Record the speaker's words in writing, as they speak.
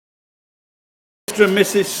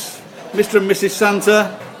Mr. and Mrs.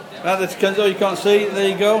 Santa. Oh, you can't see. There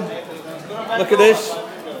you go. Look at this.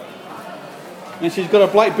 And she's got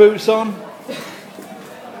her black boots on.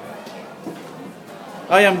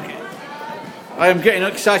 I am getting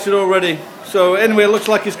excited already. So anyway, it looks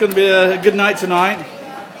like it's going to be a good night tonight.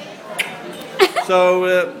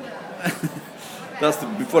 So that's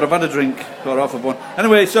before I've had a drink or half of one.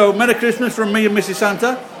 Anyway, so Merry Christmas from me and Mrs.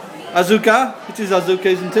 Santa. Azuka, it is Azuka,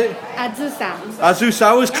 isn't it? Azusa. Azusa,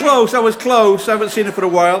 I was close. I haven't seen her for a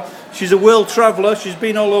while. She's a world traveller. She's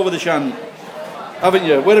been all over the shan, haven't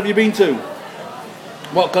you? Where have you been to?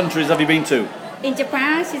 What countries have you been to? In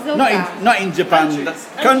Japan, Shizuoka. Not in Japan.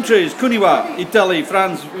 Countries. Kuniwa, Italy,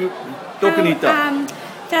 France, Dokunita.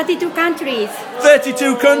 32 countries.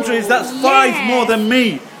 32 countries. That's 5 more than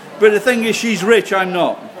me. But the thing is, she's rich. I'm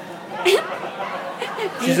not.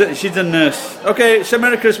 She's a nurse. Okay, so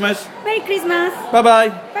Merry Christmas. Merry Christmas. Bye bye.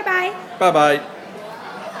 Bye bye. Bye bye.